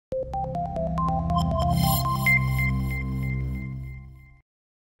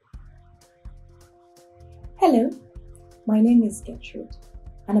Hello, my name is Gertrude,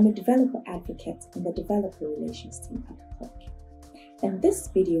 and I'm a developer advocate in the developer relations team at Click. In this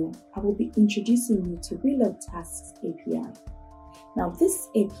video, I will be introducing you to Reload Tasks API. Now, this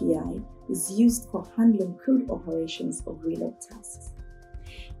API is used for handling crude operations of reload tasks.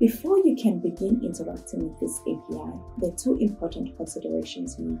 Before you can begin interacting with this API, there are two important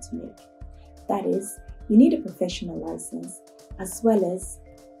considerations you need to make. That is, you need a professional license as well as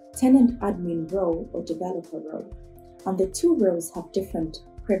tenant admin role or developer role, and the two roles have different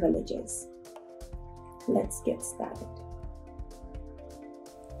privileges. Let's get started.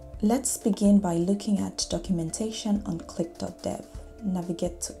 Let's begin by looking at documentation on click.dev.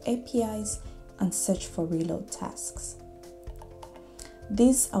 Navigate to APIs and search for reload tasks.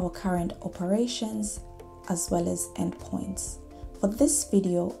 These are our current operations as well as endpoints. For this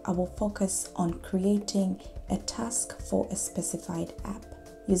video, I will focus on creating a task for a specified app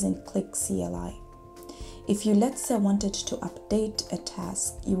using Click CLI. If you, let's say, wanted to update a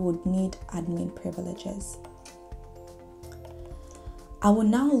task, you would need admin privileges. I will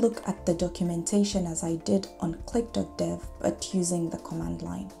now look at the documentation as I did on click.dev, but using the command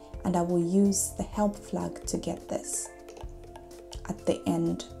line, and I will use the help flag to get this at the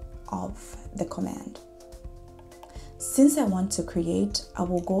end of the command. Since I want to create, I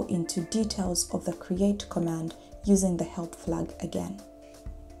will go into details of the create command using the help flag again.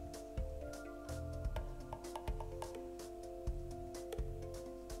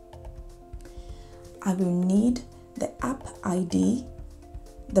 I will need the app ID,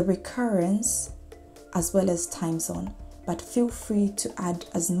 the recurrence, as well as time zone, but feel free to add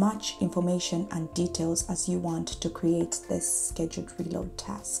as much information and details as you want to create this scheduled reload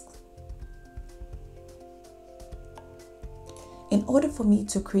task. In order for me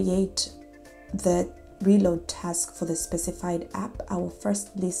to create the reload task for the specified app, I will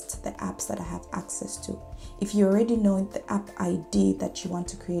first list the apps that I have access to. If you already know the app ID that you want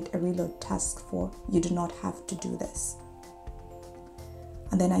to create a reload task for, you do not have to do this.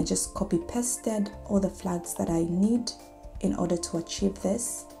 And then I just copy pasted all the flags that I need in order to achieve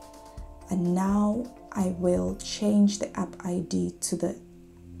this. And now I will change the app ID to the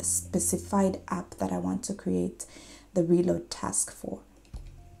specified app that I want to create the reload task for.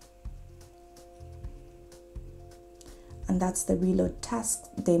 And that's the reload task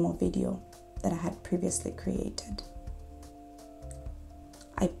demo video that I had previously created.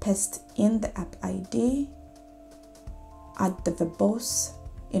 I paste in the app ID, add the verbose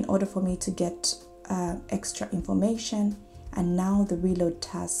in order for me to get extra information, and now the reload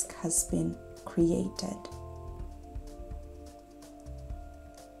task has been created.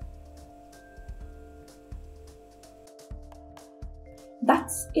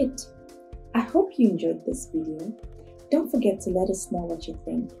 That's it. I hope you enjoyed this video. Don't forget to let us know what you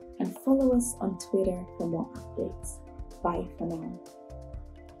think and follow us on Twitter for more updates. Bye for now.